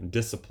and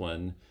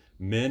discipline.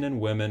 Men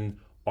and women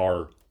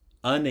are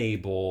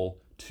unable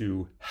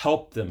to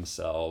help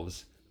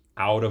themselves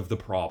out of the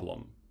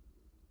problem.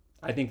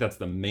 I think that's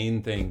the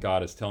main thing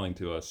God is telling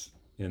to us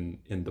in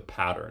the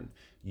pattern.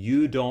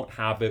 You don't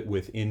have it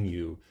within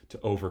you to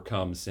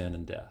overcome sin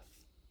and death.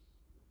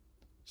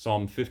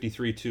 Psalm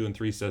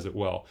 53:2-3 says it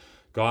well.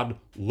 God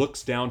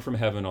looks down from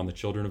heaven on the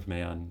children of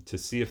man to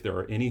see if there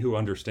are any who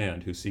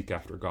understand, who seek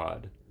after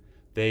God.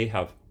 They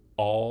have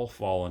all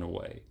fallen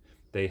away.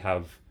 They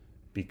have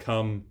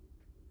become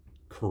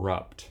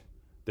corrupt.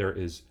 There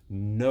is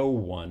no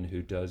one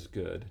who does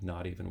good,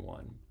 not even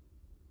one.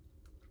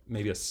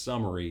 Maybe a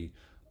summary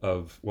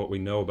of what we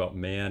know about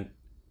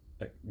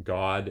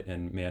God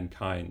and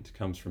mankind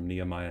comes from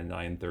Nehemiah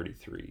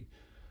 9:33.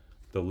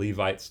 The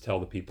Levites tell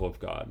the people of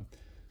God,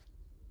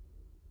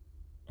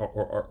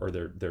 or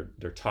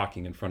they're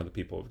talking in front of the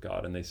people of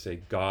God, and they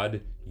say,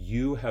 God,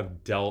 you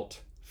have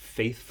dealt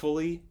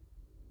faithfully,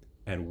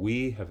 and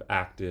we have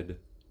acted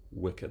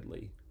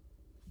wickedly.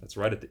 That's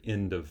right at the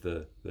end of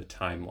the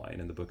timeline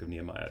in the book of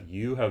Nehemiah.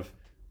 You have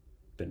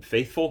been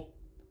faithful,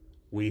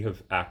 we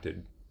have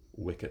acted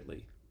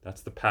wickedly.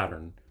 That's the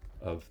pattern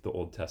of the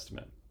Old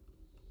Testament.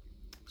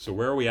 So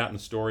where are we at in the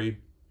story?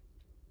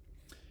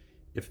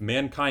 If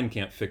mankind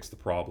can't fix the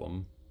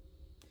problem,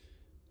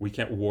 we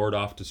can't ward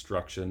off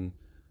destruction,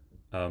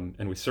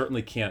 and we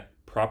certainly can't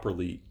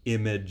properly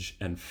image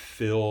and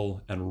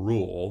fill and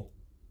rule,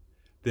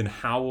 then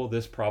how will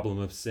this problem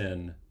of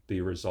sin be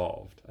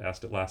resolved? I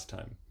asked it last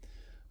time.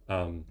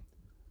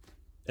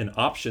 An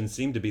option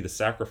seemed to be the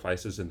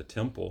sacrifices in the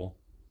temple,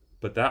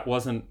 but that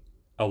wasn't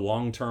a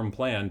long-term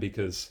plan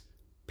because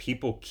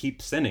people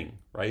keep sinning,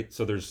 right?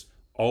 So there's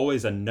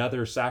always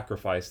another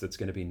sacrifice that's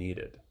going to be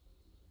needed.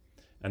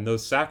 And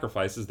those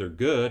sacrifices, they're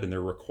good and they're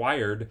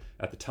required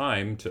at the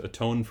time to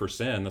atone for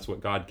sin. That's what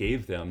God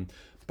gave them.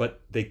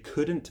 But they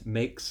couldn't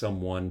make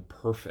someone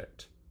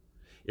perfect.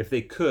 If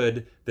they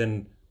could,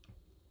 then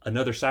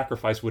another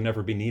sacrifice would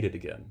never be needed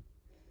again.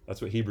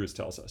 That's what Hebrews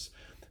tells us.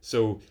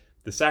 So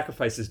the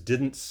sacrifices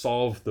didn't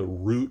solve the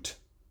root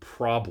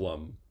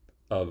problem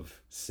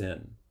of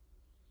sin.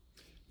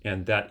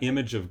 And that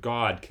image of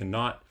God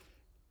cannot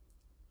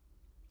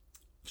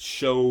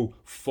show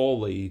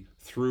fully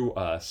through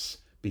us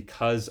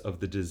because of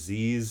the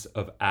disease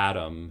of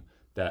Adam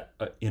that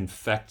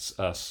infects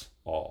us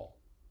all.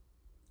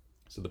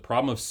 So the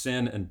problem of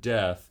sin and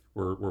death,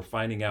 we're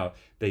finding out,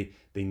 they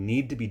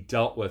need to be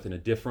dealt with in a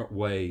different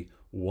way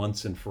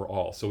once and for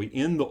all. So we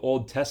end the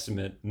Old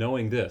Testament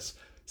knowing this: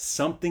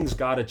 something's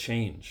got to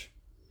change.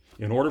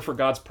 In order for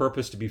God's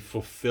purpose to be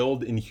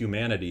fulfilled in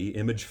humanity,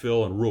 image,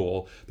 fill, and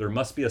rule, there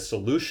must be a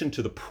solution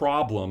to the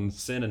problem,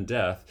 sin and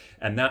death,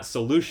 and that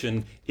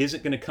solution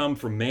isn't going to come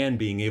from man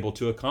being able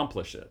to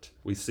accomplish it.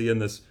 We see in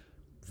this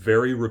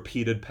very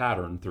repeated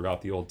pattern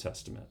throughout the Old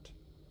Testament.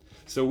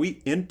 So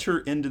we enter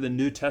into the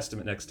New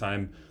Testament next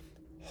time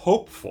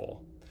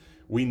hopeful.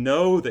 We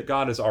know that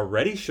God has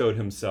already showed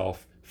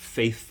himself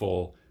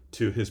faithful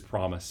to his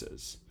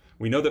promises.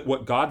 We know that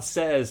what God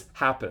says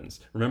happens.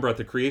 Remember, at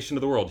the creation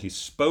of the world, he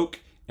spoke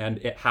and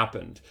it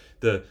happened.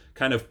 The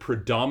kind of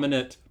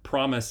predominant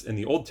promise in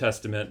the Old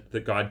Testament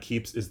that God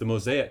keeps is the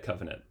Mosaic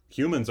covenant.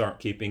 Humans aren't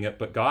keeping it,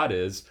 but God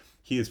is.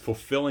 He is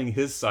fulfilling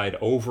his side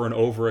over and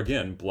over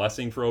again,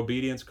 blessing for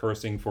obedience,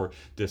 cursing for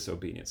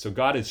disobedience. So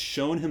God has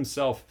shown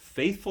himself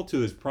faithful to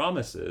his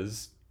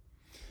promises,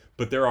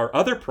 but there are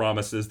other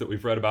promises that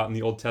we've read about in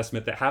the Old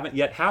Testament that haven't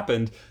yet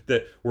happened,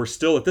 that we're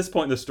still at this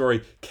point in the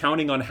story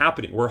counting on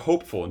happening. We're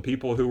hopeful, and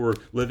people who were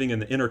living in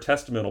the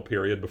intertestamental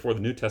period before the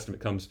New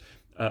Testament comes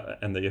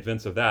and the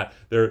events of that,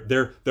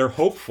 they're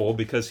hopeful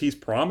because he's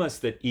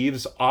promised that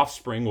Eve's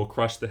offspring will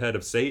crush the head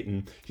of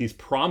Satan. He's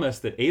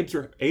promised that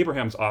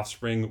Abraham's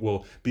offspring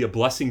will be a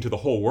blessing to the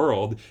whole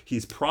world.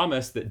 He's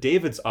promised that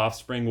David's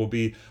offspring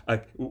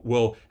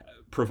will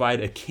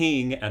provide a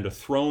king and a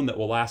throne that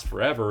will last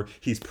forever.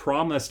 He's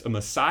promised a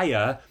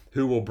Messiah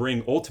who will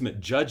bring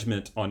ultimate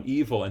judgment on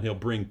evil, and he'll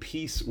bring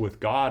peace with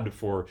God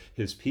for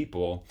his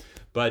people.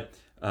 But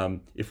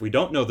if we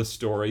don't know the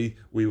story,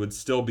 we would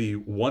still be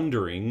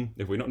wondering,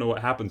 if we don't know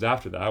what happens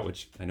after that,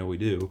 which I know we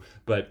do,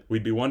 but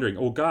we'd be wondering,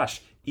 oh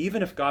gosh,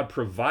 even if God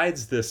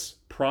provides this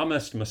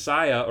promised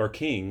Messiah or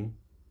king,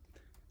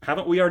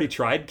 haven't we already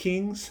tried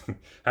kings?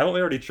 Haven't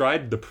we already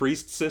tried the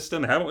priest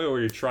system? Haven't we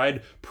already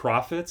tried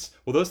prophets?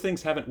 Well, those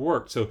things haven't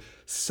worked. So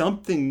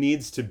something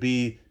needs to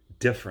be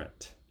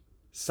different.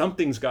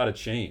 Something's got to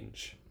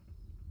change.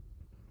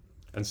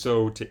 And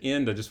so to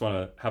end, I just want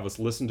to have us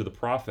listen to the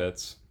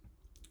prophets,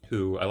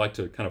 who I like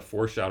to kind of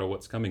foreshadow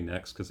what's coming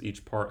next, because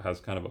each part has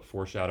kind of a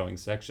foreshadowing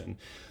section.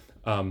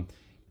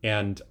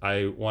 And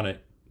I want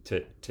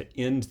to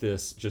end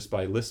this just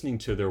by listening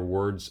to their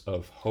words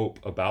of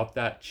hope about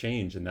that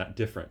change and that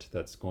different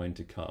that's going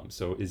to come.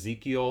 So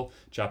Ezekiel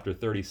chapter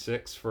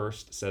 36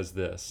 first says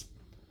this,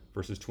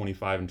 verses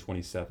 25 and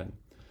 27.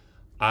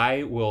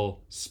 I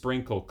will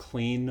sprinkle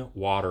clean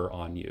water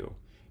on you,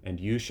 and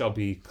you shall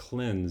be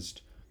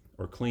cleansed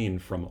or clean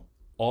from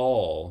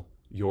all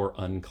your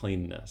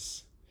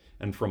uncleanness,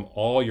 and from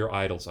all your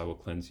idols I will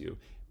cleanse you.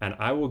 And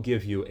I will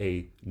give you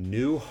a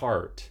new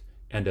heart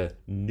and a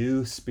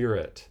new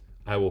spirit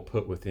I will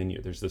put within you.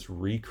 There's this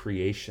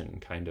recreation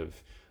kind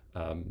of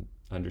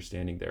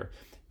understanding there.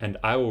 And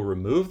I will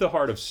remove the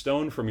heart of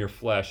stone from your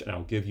flesh, and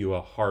I'll give you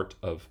a heart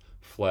of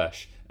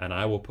flesh. And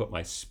I will put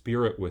my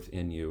spirit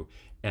within you.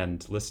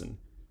 And listen,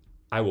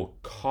 I will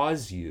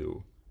cause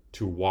you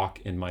to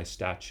walk in my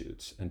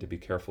statutes and to be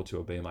careful to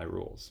obey my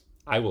rules.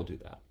 I will do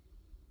that.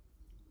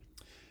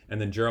 And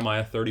then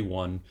Jeremiah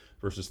 31,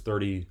 verses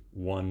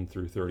 31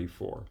 through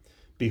 34.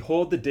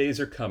 Behold, the days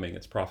are coming,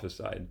 it's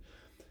prophesied,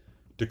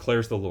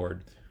 declares the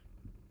Lord,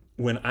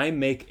 when I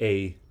make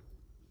a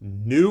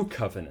new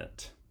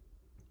covenant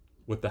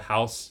with the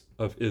house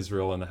of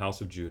Israel and the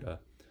house of Judah,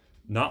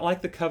 not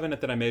like the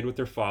covenant that I made with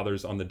their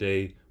fathers on the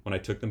day when I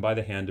took them by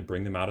the hand to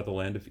bring them out of the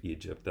land of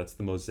Egypt. That's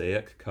the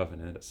Mosaic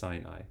covenant at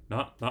Sinai.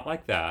 Not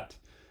like that.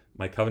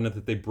 My covenant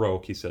that they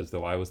broke, he says,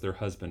 though I was their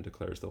husband,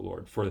 declares the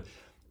Lord. For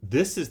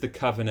this is the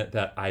covenant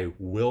that I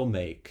will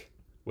make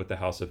with the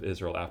house of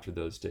Israel after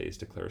those days,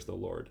 declares the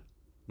Lord.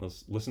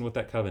 Let's listen what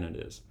that covenant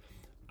is.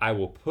 I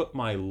will put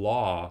my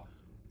law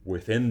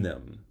within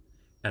them,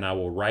 and I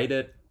will write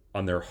it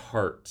on their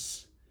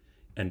hearts,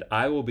 and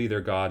I will be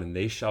their God, and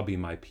they shall be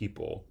my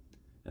people.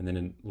 And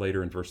then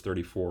later in verse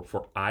 34,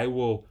 for I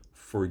will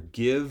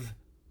forgive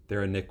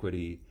their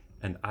iniquity,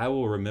 and I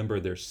will remember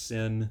their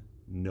sin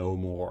no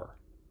more.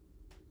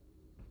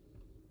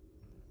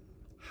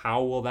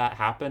 How will that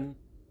happen?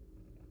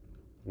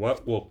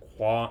 What will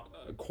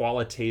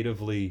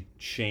qualitatively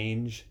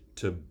change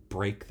to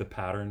break the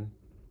pattern?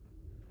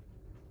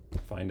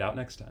 Find out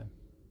next time.